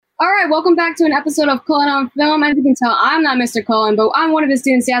All right, welcome back to an episode of Cullen on Film. As you can tell, I'm not Mr. Cullen, but I'm one of the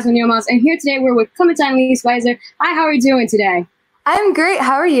students, Yazemin Yilmaz, and here today we're with Clementine Lea Spieser. Hi, how are you doing today? I'm great.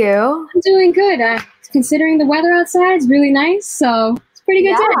 How are you? I'm doing good. Considering the weather outside is really nice, so it's a pretty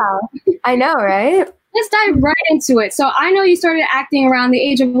good day. I know, right? Let's dive right into it. So I know you started acting around the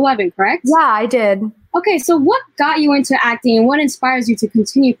age of 11, correct? Yeah, I did. Okay, so what got you into acting and what inspires you to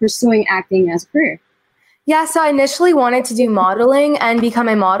continue pursuing acting as a career? Yeah, so I initially wanted to do modeling and become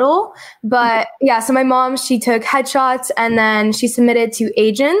a model. But so my mom, she took headshots and then she submitted to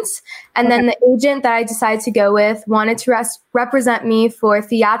agents. And then the agent that I decided to go with wanted to represent me for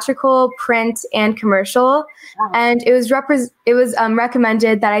theatrical, print, and commercial. Wow. And it was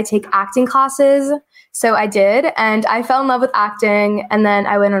recommended that I take acting classes. So I did, and I fell in love with acting. And then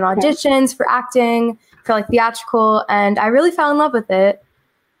I went on auditions for acting, for like theatrical, and I really fell in love with it.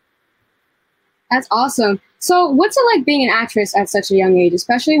 That's awesome. So what's it like being an actress at such a young age,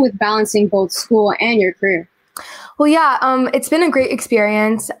 especially with balancing both school and your career? Well, it's been a great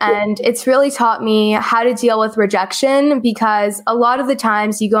experience, and it's really taught me how to deal with rejection, because a lot of the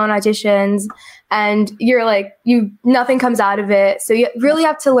times you go on auditions and you're like, nothing comes out of it. So you really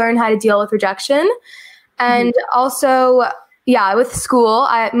have to learn how to deal with rejection. And also, with school,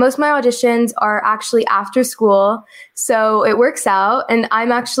 most of my auditions are actually after school. So it works out. And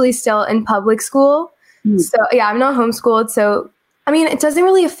I'm actually still in public school. So I'm not homeschooled. So, I mean, it doesn't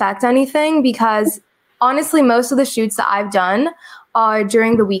really affect anything because honestly, most of the shoots that I've done are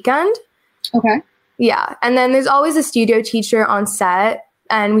during the weekend. Okay. Yeah. And then there's always a studio teacher on set.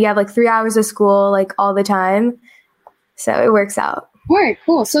 And we have like 3 hours of school like all the time. So it works out. All right,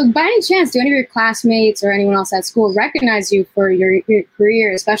 cool. So by any chance, do any of your classmates or anyone else at school recognize you for your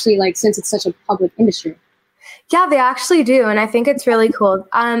career, especially like since it's such a public industry? Yeah, they actually do. And I think it's really cool.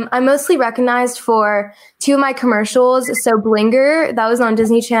 I'm mostly recognized for 2 of my commercials. So Blinger, that was on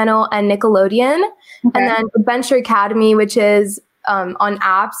Disney Channel and Nickelodeon. Okay. And then Adventure Academy, which is on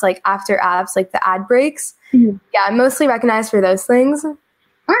apps, like after apps, like the ad breaks. Mm-hmm. Yeah, I'm mostly recognized for those things.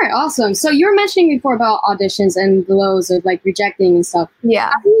 All right, awesome. So you were mentioning before about auditions and the lows of like rejecting and stuff. Yeah.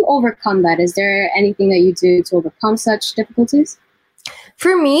 How do you overcome that? Is there anything that you do to overcome such difficulties?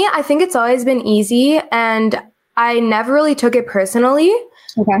 For me, I think it's always been easy, and I never really took it personally.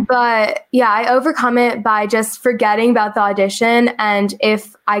 Okay. But I overcome it by just forgetting about the audition. And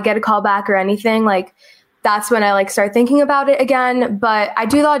if I get a call back or anything, like that's when I like start thinking about it again. But I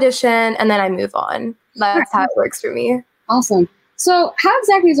do the audition and then I move on. That's how it works for me. Awesome. So how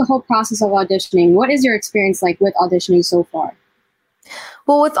exactly is the whole process of auditioning? What is your experience like with auditioning so far?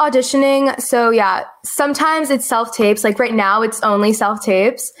 Well, with auditioning, sometimes it's self-tapes. Like right now, it's only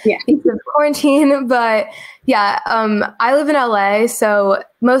self-tapes because of quarantine. But I live in LA, so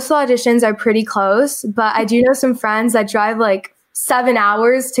most of the auditions are pretty close. But I do know some friends that drive like 7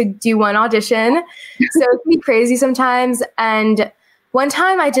 hours to do one audition. So it can be crazy sometimes. And one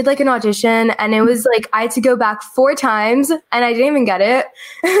time I did like an audition and it was like I had to go back 4 times and I didn't even get it.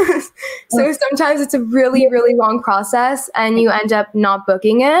 So sometimes it's a really, really long process and you end up not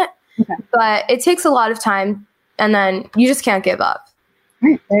booking it. Okay. But it takes a lot of time and then you just can't give up. All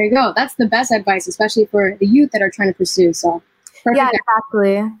right, there you go. That's the best advice, especially for the youth that are trying to pursue. So yeah,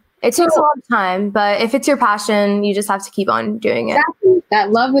 exactly. It takes a lot of time, but if it's your passion, you just have to keep on doing it. Exactly.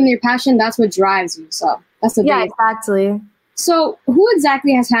 That love and your passion, that's what drives you. So that's the biggest. Exactly. So who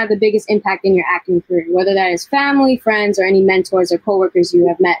exactly has had the biggest impact in your acting career, whether that is family, friends, or any mentors or coworkers you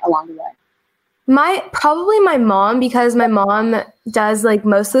have met along the way? Probably my mom, because my mom does like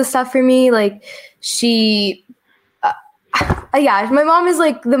most of the stuff for me. Like she, my mom is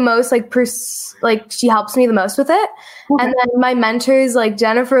like the most she helps me the most with it. Okay. And then my mentors like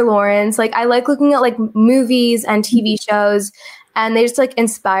Jennifer Lawrence, like I like looking at like movies and TV shows. And they just like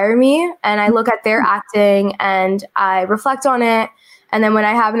inspire me, and I look at their acting and I reflect on it. And then when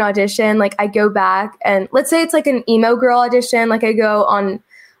I have an audition, like I go back and let's say it's like an emo girl audition, like I go on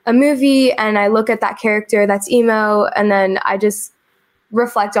a movie and I look at that character that's emo and then I just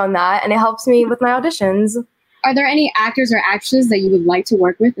reflect on that and it helps me with my auditions. Are there any actors or actresses that you would like to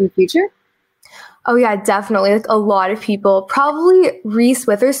work with in the future? Oh yeah, definitely. Like a lot of people. Probably Reese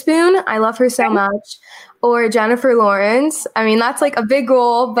Witherspoon. I love her so much. Or Jennifer Lawrence. I mean, that's like a big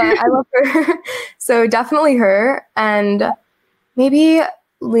goal, but I love her. So definitely her. And maybe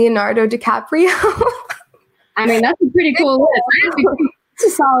Leonardo DiCaprio. I mean, that's a pretty cool list.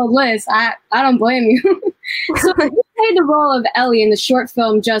 It's a solid list. I don't blame you. So you played the role of Ellie in the short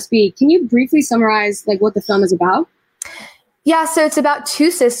film Just Be. Can you briefly summarize like what the film is about? Yeah, so it's about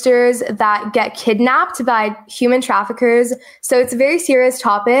 2 sisters that get kidnapped by human traffickers. So it's a very serious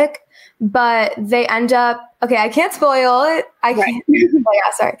topic. but they end up, okay, I can't spoil it. I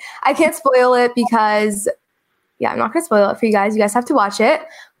can't spoil it because, I'm not going to spoil it for you guys. You guys have to watch it.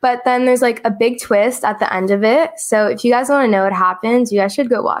 But then there's like a big twist at the end of it. So if you guys want to know what happens, you guys should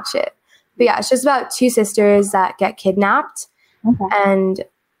go watch it. But yeah, it's just about two sisters that get kidnapped. Okay. And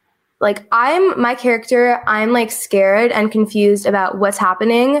like my character, I'm like scared and confused about what's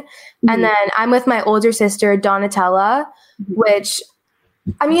happening. Mm-hmm. And then I'm with my older sister, Donatella, which,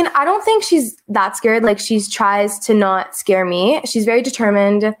 I mean, I don't think she's that scared. Like she tries to not scare me. She's very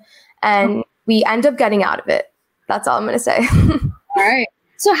determined and we end up getting out of it. That's all I'm going to say. All right.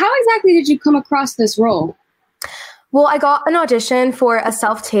 So how exactly did you come across this role? Well, I got an audition for a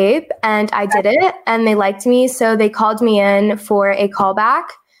self-tape and I did it and they liked me. So they called me in for a callback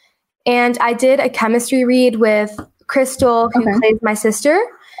and I did a chemistry read with Crystal, who plays my sister.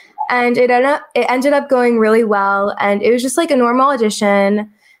 And it ended up going really well. And it was just like a normal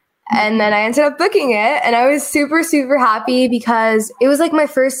audition. And then I ended up booking it. And I was super, super happy because it was like my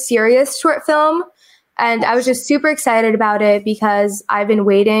first serious short film. And I was just super excited about it because I've been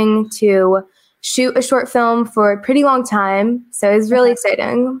waiting to shoot a short film for a pretty long time. So it was really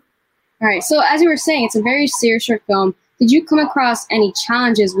exciting. All right. So as you were saying, it's a very serious short film. Did you come across any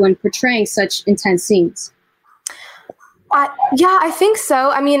challenges when portraying such intense scenes? Yeah, I think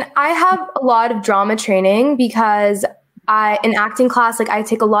so. I mean, I have a lot of drama training because in acting class, like I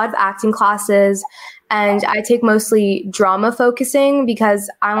take a lot of acting classes and I take mostly drama focusing because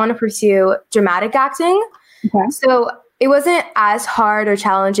I want to pursue dramatic acting. Okay. So it wasn't as hard or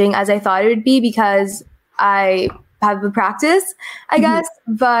challenging as I thought it would be because I have the practice, I guess.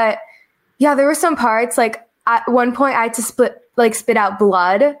 But yeah, there were some parts, like at one point I had to spit out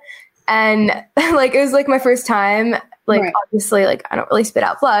blood and like, it was like my first time. Like, obviously, like, I don't really spit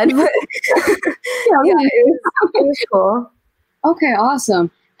out blood, but it was cool. Okay, awesome.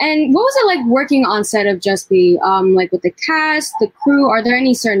 And what was it like working on set of Just Be, like with the cast, the crew? Are there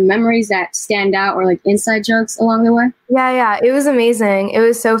any certain memories that stand out or like inside jokes along the way? Yeah, it was amazing. It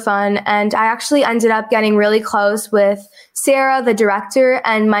was so fun. And I actually ended up getting really close with Sarah, the director,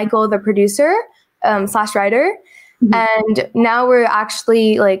 and Michael, the producer / writer. And now we're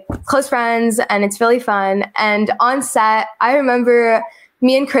actually like close friends and it's really fun. And on set, I remember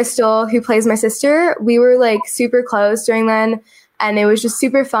me and Crystal, who plays my sister, we were like super close during then. And it was just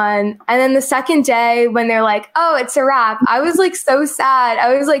super fun. And then the second day when they're like, oh, it's a wrap, I was like so sad.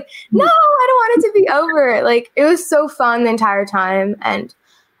 I was like, no, I don't want it to be over. Like it was so fun the entire time. And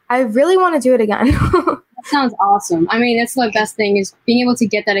I really want to do it again. That sounds awesome. I mean, that's the best thing is being able to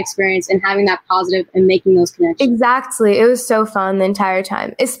get that experience and having that positive and making those connections. Exactly. It was so fun the entire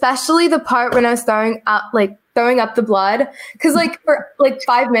time, especially the part when I was throwing up the blood. Cause like for like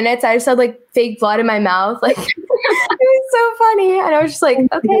 5 minutes, I just had like fake blood in my mouth. Like it was so funny. And I was just like,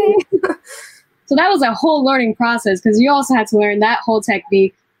 okay. So that was a whole learning process because you also had to learn that whole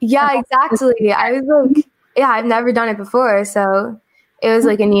technique. Yeah, exactly. I was like, I've never done it before. So it was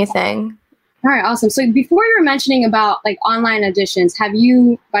like a new thing. All right, awesome. So before you were mentioning about like online auditions, have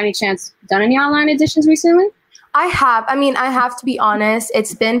you by any chance done any online auditions recently? I have. I mean, I have to be honest,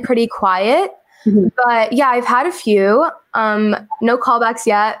 it's been pretty quiet, but yeah, I've had a few. No callbacks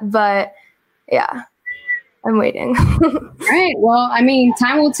yet, but yeah, I'm waiting. All right. Well, I mean,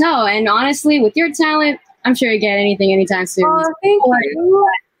 time will tell. And honestly, with your talent, I'm sure you get anything anytime soon. Oh, thank you.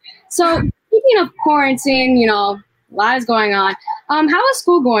 So speaking of quarantine, a lot is going on. How is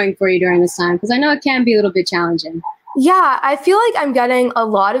school going for you during this time? Because I know it can be a little bit challenging. Yeah, I feel like I'm getting a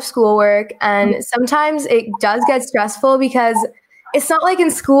lot of schoolwork and sometimes it does get stressful because it's not like in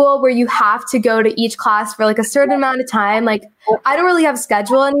school where you have to go to each class for like a certain amount of time. Like I don't really have a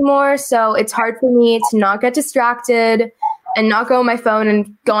schedule anymore. So it's hard for me to not get distracted and not go on my phone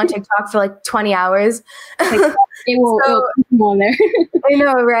and go on TikTok for like 20 hours. It will come on there. I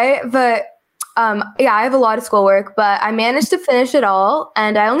know, right? But I have a lot of schoolwork, but I managed to finish it all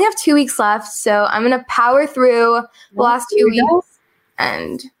and I only have 2 weeks left. So I'm going to power through the last 2 weeks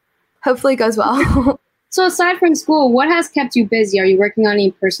and hopefully it goes well. So aside from school, what has kept you busy? Are you working on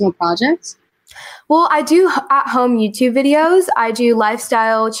any personal projects? Well, I do at-home YouTube videos. I do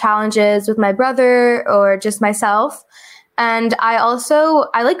lifestyle challenges with my brother or just myself. And I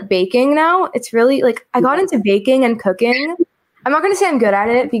like baking now. It's really like I got into baking and cooking. I'm not going to say I'm good at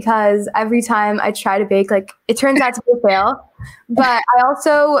it because every time I try to bake, like it turns out to be a fail. But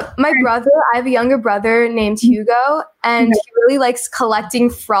I have a younger brother named Hugo, and he really likes collecting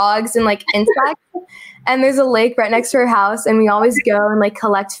frogs and like insects. And there's a lake right next to our house, and we always go and like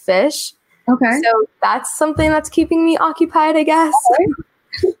collect fish. Okay. So that's something that's keeping me occupied, I guess.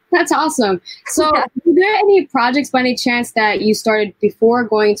 That's awesome. So, Yeah. were there any projects by any chance that you started before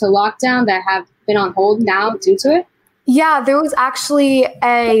going to lockdown that have been on hold now due to it? Yeah, there was actually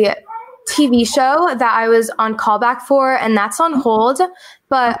a TV show that I was on callback for, and that's on hold.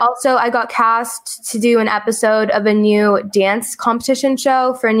 But also, I got cast to do an episode of a new dance competition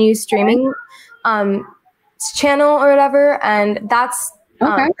show for a new streaming channel or whatever, and that's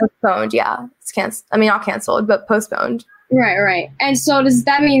postponed. Yeah, it's canceled. I mean, not canceled, but postponed. Right. And so does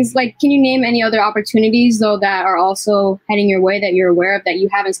that mean, like, can you name any other opportunities, though, that are also heading your way that you're aware of that you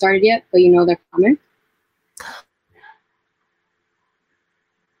haven't started yet, but you know they're coming?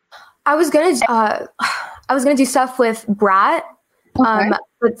 I was gonna do stuff with Brat,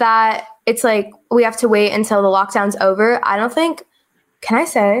 but that it's like we have to wait until the lockdown's over. I don't think. Can I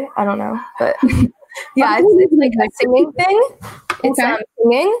say? I don't know, but yeah, it's like a singing thing. It's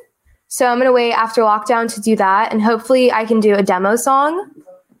singing. So I'm gonna wait after lockdown to do that, and hopefully I can do a demo song.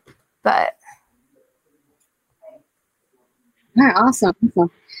 But all right, awesome.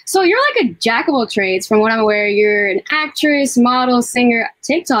 So you're like a jack of all trades, from what I'm aware. You're an actress, model, singer,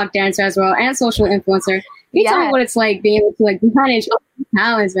 TikTok dancer as well, and social influencer. Can you tell me what it's like being able to like manage all these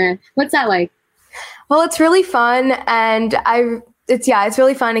talents, man? What's that like? Well, it's really fun, and it's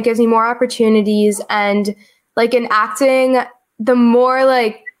really fun. It gives me more opportunities, and like in acting, the more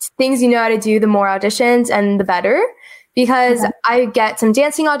like things you know how to do, the more auditions and the better. Because I get some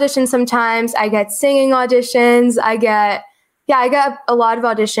dancing auditions sometimes, I get singing auditions, I get a lot of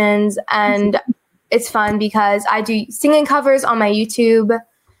auditions, and it's fun because I do singing covers on my YouTube,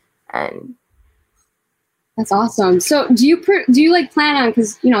 and that's awesome. So do you like plan on,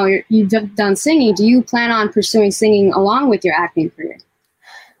 because you know you've done singing, do you plan on pursuing singing along with your acting career?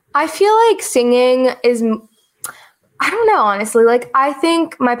 I feel like singing is, I don't know, honestly. Like, I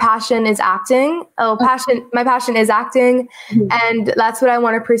think my passion is acting. My passion is acting, and that's what I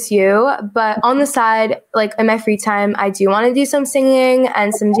want to pursue. But on the side, like in my free time, I do want to do some singing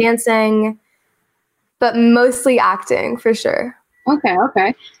and some dancing, but mostly acting for sure.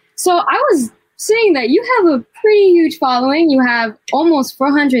 Okay. So I was seeing that you have a pretty huge following. You have almost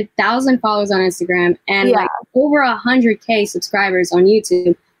 400,000 followers on Instagram and like over 100K subscribers on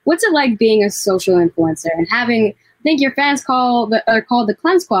YouTube. What's it like being a social influencer and having, I think your fans called the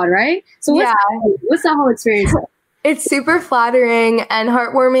Clem Squad, right? So what's that whole experience like? It's super flattering and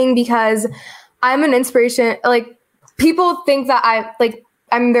heartwarming because I'm an inspiration. Like, people think that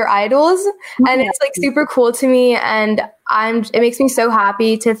I'm their idols, and it's like super cool to me, and it makes me so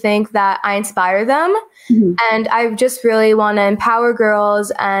happy to think that I inspire them. And I just really want to empower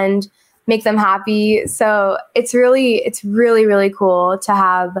girls and make them happy. So it's really, really cool to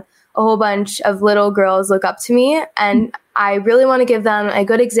have a whole bunch of little girls look up to me, and I really want to give them a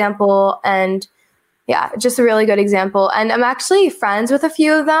good example, and just a really good example. And I'm actually friends with a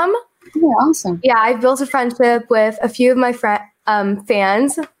few of them. Yeah, awesome. Yeah, I've built a friendship with a few of my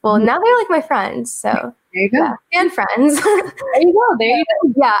fans. Well, now they're like my friends, so there you go. Yeah, and friends. There you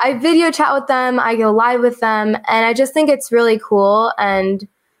go. Yeah, I video chat with them, I go live with them, and I just think it's really cool and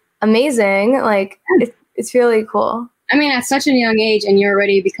amazing. Like, it's really cool. I mean, at such a young age, and you're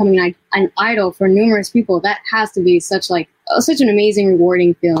already becoming an idol for numerous people, that has to be such an amazing,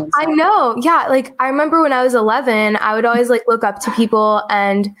 rewarding feeling. So. I know. Yeah. Like, I remember when I was 11, I would always like look up to people,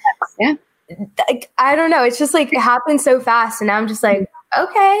 and like, I don't know. It's just like, it happened so fast. And now I'm just like,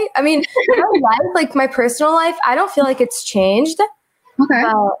 okay. I mean, my life, like my personal life, I don't feel like it's changed. Okay.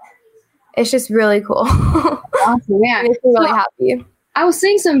 But it's just really cool. Awesome. Yeah. It makes me really happy. I was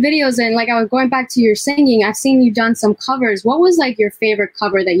seeing some videos, and like I was going back to your singing. I've seen you've done some covers. What was like your favorite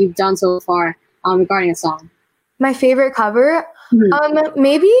cover that you've done so far regarding a song? My favorite cover?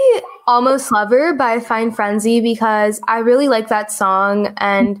 Maybe Almost Lover by Fine Frenzy, because I really like that song,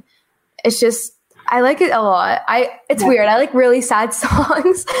 and it's just, I like it a lot. It's weird. I like really sad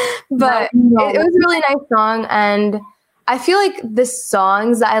songs, but it was a really nice song, and I feel like the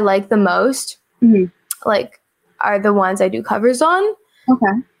songs that I like the most like are the ones I do covers on.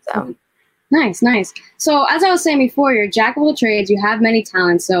 Okay. So nice. So as I was saying before, you're a jack of all trades. You have many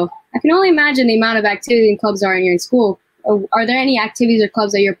talents. So I can only imagine the amount of activity and clubs are in your school. Are there any activities or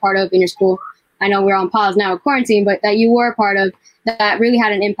clubs that you're part of in your school? I know we're on pause now with quarantine, but that you were a part of that really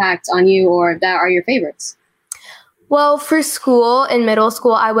had an impact on you, or that are your favorites? Well, for school, in middle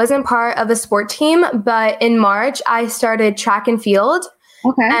school, I wasn't part of a sport team, but in March, I started track and field.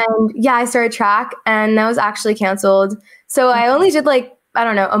 Okay. And I started track, and that was actually canceled. So I only did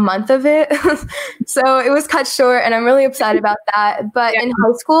a month of it. So it was cut short, and I'm really upset about that. But in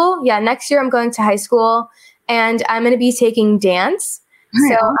high school, next year I'm going to high school, and I'm going to be taking dance.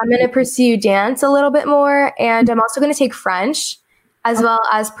 So I'm going to pursue dance a little bit more, and I'm also going to take French. as well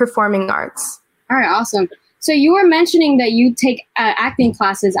as performing arts. All right, awesome. So you were mentioning that you take acting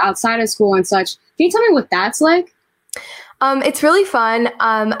classes outside of school and such. Can you tell me what that's like? It's really fun.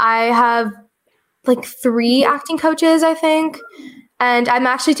 I have like 3 acting coaches, I think, and I'm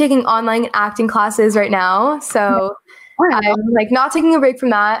actually taking online acting classes right now. So I'm like not taking a break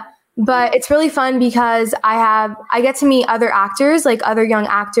from that, but it's really fun because I get to meet other actors, like other young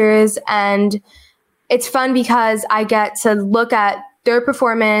actors, and it's fun because I get to look at their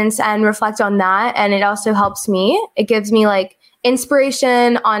performance and reflect on that, and it also helps me. It gives me like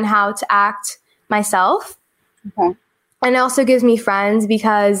inspiration on how to act myself. Okay. And it also gives me friends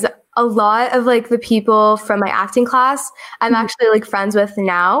because a lot of like the people from my acting class, I'm actually like friends with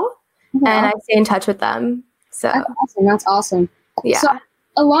now, and I stay in touch with them. So That's awesome. Yeah. So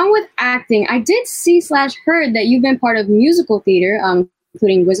along with acting, I did see/heard that you've been part of musical theater,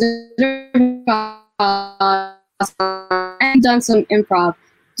 including Wizard of Oz, and done some improv.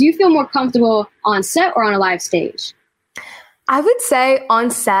 Do you feel more comfortable on set or on a live stage? I would say on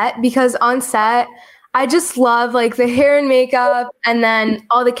set, because on set, I just love like the hair and makeup and then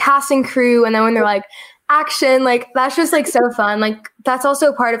all the cast and crew. And then when they're like action, like that's just like so fun. Like that's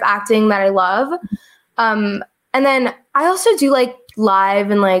also part of acting that I love. And then I also do like live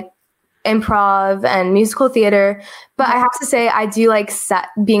and like improv and musical theater. But I have to say I do like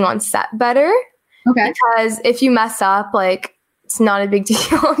being on set better. Okay. Because if you mess up, like it's not a big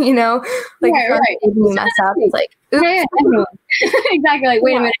deal, you know? Like right. If you mess up, it's like, oops. Yeah, exactly. Like,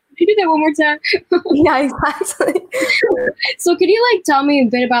 wait a minute. Can you do that one more time? Yeah, exactly. So could you like tell me a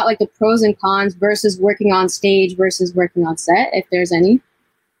bit about like the pros and cons versus working on stage versus working on set, if there's any?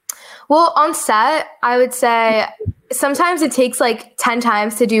 Well, on set, I would say sometimes it takes like 10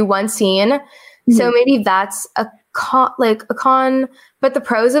 times to do one scene. So maybe that's a con, but the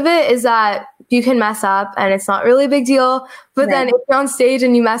pros of it is that you can mess up and it's not really a big deal. But then if you're on stage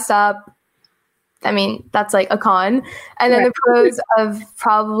and you mess up, I mean, that's like a con. And then the pros of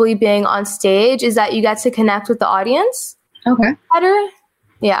probably being on stage is that you get to connect with the audience better.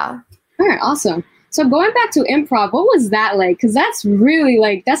 Yeah. All right, awesome. So going back to improv, what was that like? Because that's really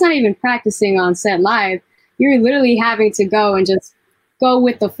like, that's not even practicing on set live. You're literally having to go and just go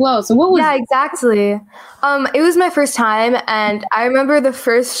with the flow. So what was exactly. It was my first time, and I remember the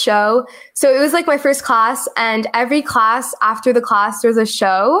first show. So it was like my first class, and every class after the class there's a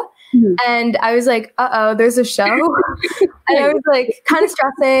show. And I was like, there's a show. And I was like kind of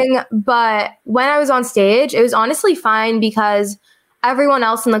stressing, but when I was on stage, it was honestly fine because everyone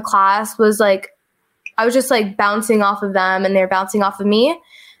else in the class was like, I was just like bouncing off of them and they're bouncing off of me.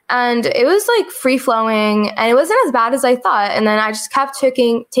 And it was like free flowing and it wasn't as bad as I thought. And then I just kept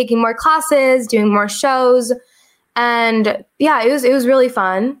taking more classes, doing more shows. And yeah, it was really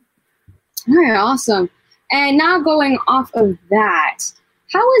fun. All right, awesome. And now going off of that,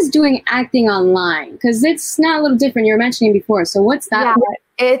 how is doing acting online? Because it's now a little different. You were mentioning before. So what's that?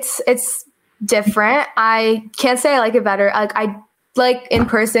 Yeah, it's different. I can't say I like it better. Like I like in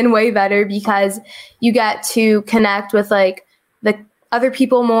person way better because you get to connect with like the other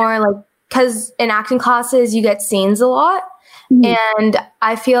people more, like because in acting classes you get scenes a lot. And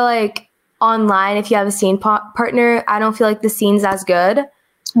I feel like online, if you have a scene partner, I don't feel like the scene's as good.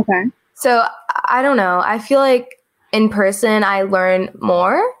 Okay. So I don't know. I feel like in person I learn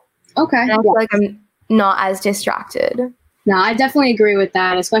more. Okay. And I feel like I'm not as distracted. No, I definitely agree with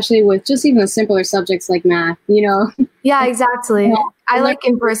that, especially with just even simpler subjects like math, you know? Yeah, exactly. I like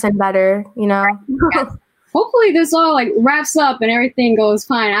in person better, you know? Hopefully this all like wraps up and everything goes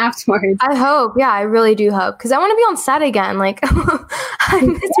fine afterwards. I hope. Yeah, I really do hope. Because I want to be on set again. Like, I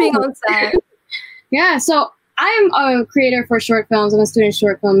miss being on set. Yeah, so I am a creator for short films. I'm a student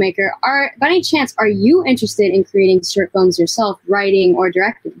short filmmaker. By any chance, are you interested in creating short films yourself, writing or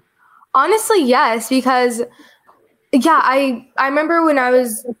directing? Honestly, yes, because I remember when I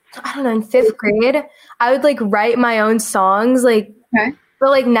was, I don't know, in 5th grade, I would like write my own songs, like, but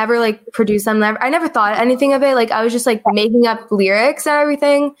like never like produce them. I never thought anything of it. Like I was just like making up lyrics and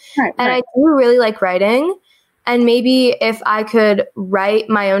everything. And I do really like writing. And maybe if I could write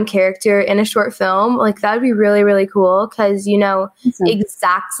my own character in a short film, like that would be really, really cool. Cause you know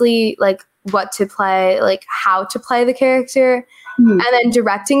exactly like what to play, like how to play the character and then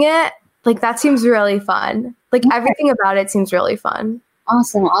directing it. Like that seems really fun. Like everything about it seems really fun.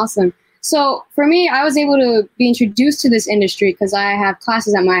 Awesome. So for me, I was able to be introduced to this industry because I have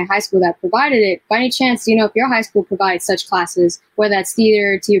classes at my high school that provided it. By any chance, you know, if your high school provides such classes, whether that's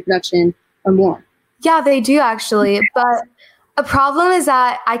theater, TV production, or more? Yeah, they do actually. But A problem is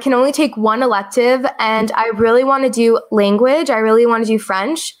that I can only take one elective, and I really want to do language. I really want to do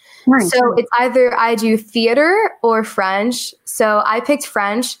French. Nice. So it's either I do theater or French. So I picked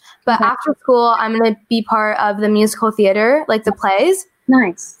French, but after school, I'm going to be part of the musical theater, like the plays.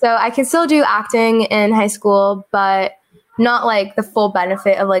 Nice. So I can still do acting in high school, but not like the full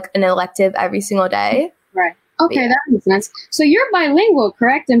benefit of like an elective every single day. Right. Okay, that makes sense. So you're bilingual,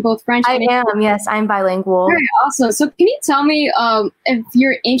 correct, in both French and English? I am, yes, I'm bilingual. Very awesome. So can you tell me if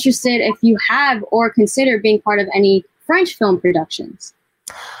you're interested, if you have or consider being part of any French film productions?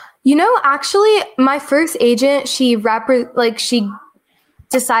 You know, actually, my first agent, she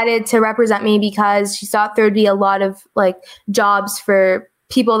decided to represent me because she thought there would be a lot of like jobs for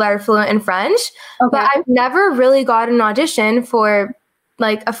people that are fluent in French. Okay. But I've never really got an audition for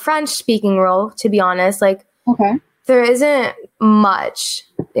like a French speaking role, to be honest. Like, okay, there isn't much.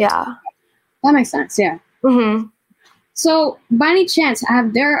 Yeah, that makes sense. Yeah. Mm-hmm. So, by any chance,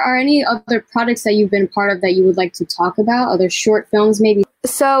 are any other projects that you've been part of that you would like to talk about? Other short films, maybe?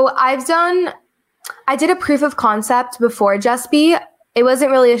 So, I did a proof of concept before Just Be. It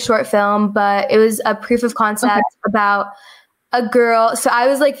wasn't really a short film, but it was a proof of concept about a girl. So, I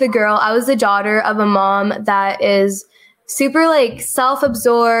was like the girl. I was the daughter of a mom that is super like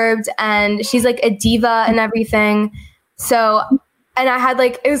self-absorbed, and she's like a diva and everything. So, and I had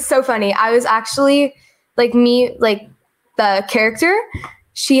like, it was so funny. I was actually like the character,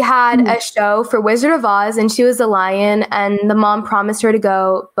 she had a show for Wizard of Oz, and she was a lion, and the mom promised her to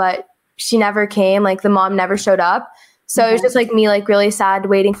go, but she never came. Like the mom never showed up. So it was just like me, like really sad,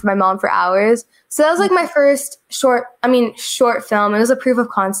 waiting for my mom for hours. So that was like my first short film. It was a proof of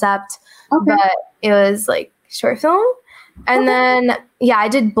concept, but it was like short film. And then, I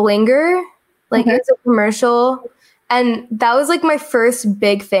did Blinger, like it was a commercial. And that was like my first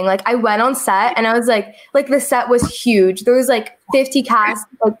big thing. Like I went on set and I was like the set was huge. There was like 50 cast,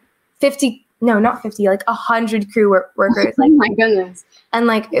 like 100 crew workers. Like, oh my goodness. And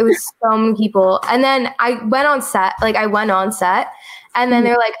like, it was so many people. And then I went on set and then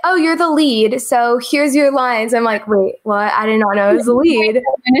they're like, oh, you're the lead. So here's your lines. I'm like, wait, what? I did not know I was the lead.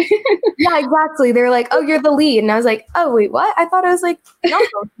 Yeah, exactly. They're like, oh, you're the lead. And I was like, oh, wait, what? I thought I was like, no.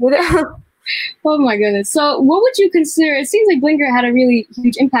 Oh my goodness. So what would you consider, it seems like Blinger had a really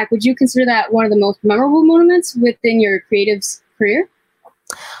huge impact. Would you consider that one of the most memorable moments within your creative's career?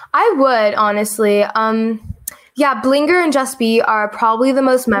 I would, honestly. Blinger and Just Be are probably the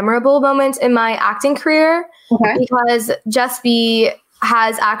most memorable moments in my acting career because Just Be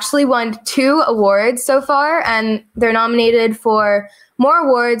has actually won 2 awards so far, and they're nominated for more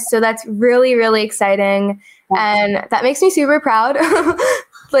awards. So that's really, really exciting. And that makes me super proud.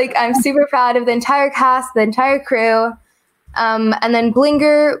 Like, I'm super proud of the entire cast, the entire crew. And then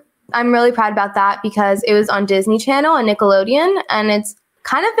Blinger, I'm really proud about that because it was on Disney Channel and Nickelodeon. And it's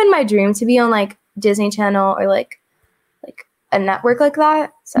kind of been my dream to be on, like, Disney Channel or, like a network like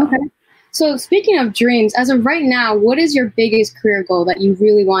that. So speaking of dreams, as of right now, what is your biggest career goal that you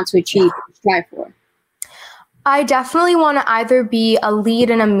really want to achieve and strive for? I definitely want to either be a lead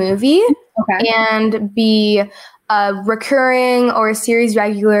in a movie and be a recurring or a series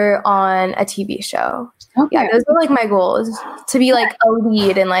regular on a TV show. Yeah, those are like my goals, to be like a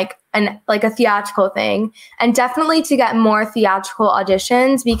lead in like a theatrical thing, and definitely to get more theatrical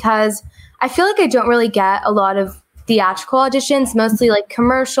auditions because I feel like I don't really get a lot of theatrical auditions, mostly like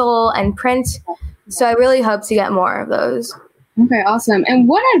commercial and print. So I really hope to get more of those. Okay, awesome. And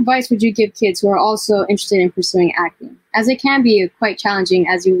what advice would you give kids who are also interested in pursuing acting? As it can be quite challenging,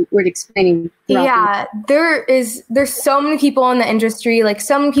 as you were explaining. Yeah, there's so many people in the industry, like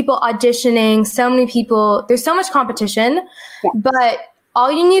so many people auditioning, so many people, there's so much competition. Yeah. But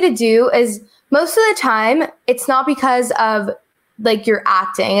all you need to do is, most of the time, it's not because of like your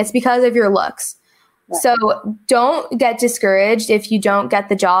acting, it's because of your looks. Right. So don't get discouraged if you don't get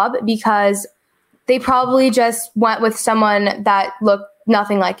the job, because they probably just went with someone that looked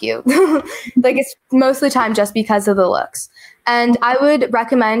nothing like you. Like, it's most of the time just because of the looks. And I would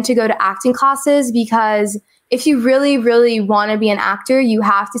recommend to go to acting classes, because if you really, really want to be an actor, you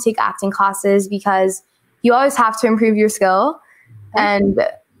have to take acting classes because you always have to improve your skill. And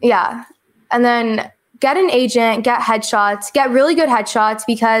and then get an agent, get headshots, get really good headshots,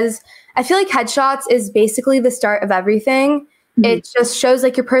 because I feel like headshots is basically the start of everything. It just shows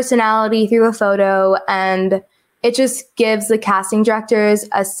like your personality through a photo, and it just gives the casting directors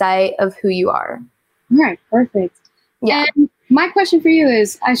a sight of who you are. All right, perfect. Yeah. And my question for you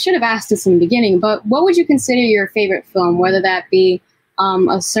is, I should have asked this in the beginning, but what would you consider your favorite film, whether that be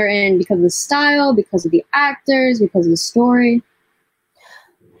a certain, because of the style, because of the actors, because of the story?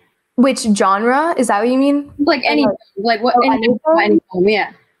 Which genre? Is that what you mean? Like any, like what? Any film,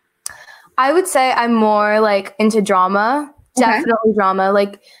 yeah. I would say I'm more like into drama. Definitely drama.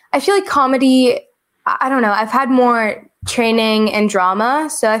 Like I feel like comedy, I don't know. I've had more training in drama,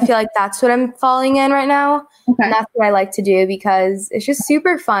 so I feel like that's what I'm falling in right now. And that's what I like to do because it's just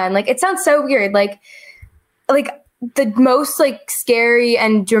super fun. Like it sounds so weird. Like the most like scary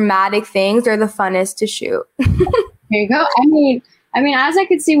and dramatic things are the funnest to shoot. There you go. I mean, as I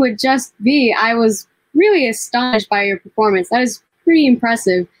could see with Just Be, I was really astonished by your performance. That is pretty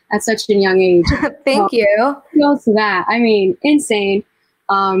impressive at such a young age. Thank you. Kudos to that. I mean, insane.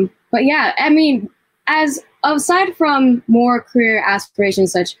 But yeah, I mean, as aside from more career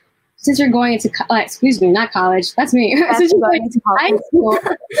aspirations, such since you're going into not college. That's me. Since you're going into high school.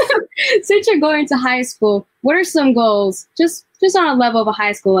 Since you're going to high school, what are some goals? Just on a level of a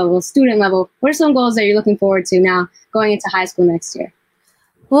high school level, student level. What are some goals that you're looking forward to now going into high school next year?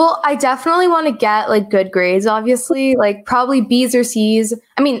 Well, I definitely want to get like good grades, obviously, like probably B's or C's.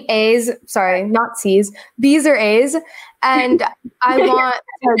 I mean, A's, sorry, not C's, B's or A's. And I want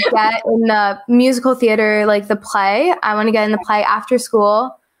to get in the musical theater, like the play. I want to get in the play after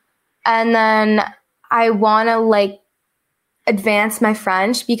school. And then I want to like advance my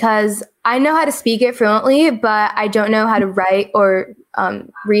French because I know how to speak it fluently, but I don't know how to write or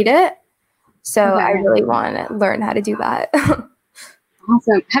read it. So I really want to learn how to do that.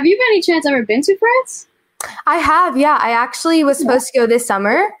 Awesome. Have you by any chance ever been to France? I have, yeah. I actually was supposed to go this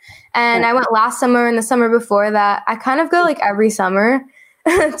summer, and I went last summer and the summer before that. I kind of go like every summer.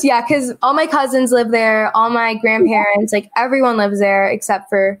 Yeah, because all my cousins live there, all my grandparents, like everyone lives there except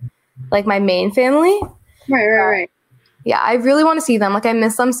for like my main family. Right. Yeah, I really want to see them. Like I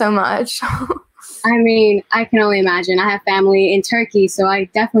miss them so much. I mean, I can only imagine. I have family in Turkey, so I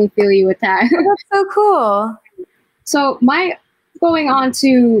definitely feel you with that. That's so cool. So going on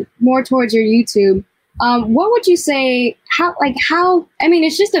to more towards your YouTube, what would you say, I mean,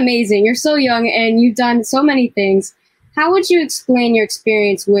 it's just amazing. You're so young and you've done so many things. How would you explain your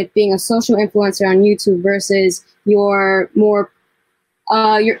experience with being a social influencer on YouTube versus your more,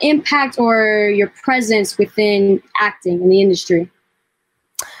 your impact or your presence within acting in the industry?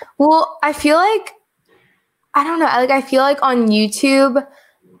 Well, I feel like, I don't know, I feel like on YouTube,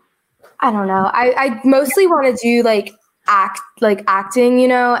 I don't know, I mostly want to do acting, you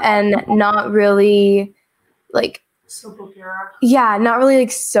know, and not really like soap opera. Yeah, not really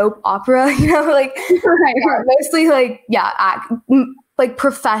like soap opera, you know, like mostly like like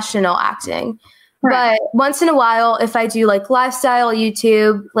professional acting. Right. But once in a while, if I do like lifestyle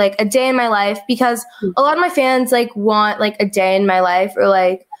YouTube, like a day in my life, because a lot of my fans like want like a day in my life or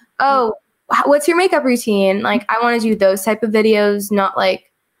like, oh, what's your makeup routine? Like I want to do those type of videos, not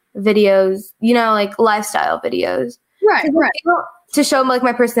like videos, you know, like lifestyle videos. Right. To show like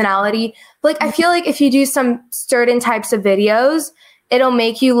my personality. Like I feel like if you do some certain types of videos, it'll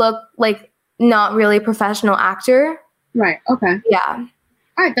make you look like not really a professional actor. Right. Okay. Yeah.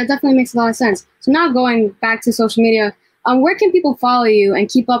 All right. That definitely makes a lot of sense. So now going back to social media, where can people follow you and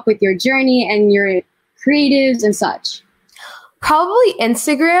keep up with your journey and your creatives and such? Probably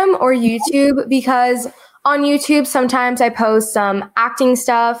Instagram or YouTube, because on YouTube, sometimes I post some acting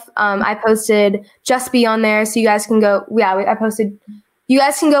stuff. I posted Just Be on there, so you guys can go. Yeah, I posted. You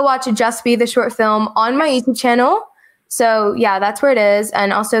guys can go watch Just Be, the short film, on my YouTube channel. So yeah, that's where it is,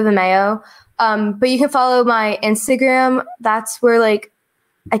 and also Vimeo. But you can follow my Instagram. That's where like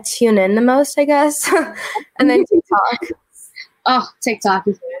I tune in the most, I guess, and then TikTok. Oh, TikTok.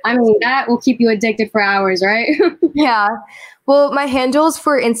 I mean, that will keep you addicted for hours, right? Yeah. Well, my handles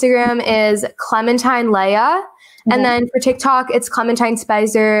for Instagram is Clementine Lea. And then for TikTok, it's Clementine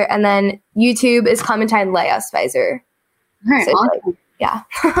Spieser. And then YouTube is Clementine Lea Spieser. All right. So Awesome. Yeah.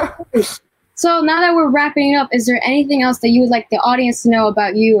 So now that we're wrapping up, is there anything else that you would like the audience to know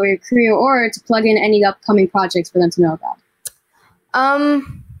about you or your career, or to plug in any upcoming projects for them to know about? I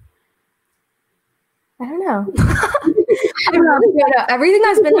don't know. I don't know. Everything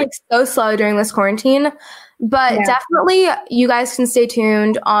has been like so slow during this quarantine, but definitely you guys can stay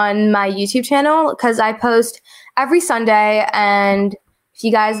tuned on my YouTube channel because I post every Sunday. And if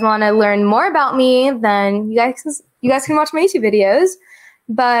you guys want to learn more about me, then you guys can watch my YouTube videos.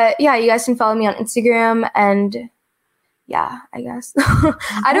 But yeah, you guys can follow me on Instagram, and yeah, I guess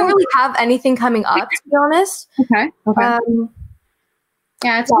I don't really have anything coming up, to be honest. Okay.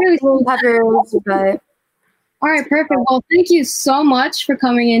 Yeah, it's really cool, but. All right, perfect. Well, thank you so much for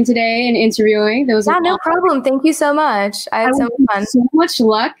coming in today and interviewing. That was no problem. Thank you so much. I had so much fun. So much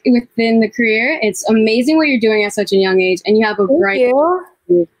luck within the career. It's amazing what you're doing at such a young age, and you have a bright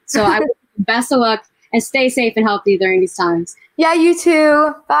future. So I wish you best of luck and stay safe and healthy during these times. Yeah, you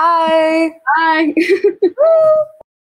too. Bye. Bye.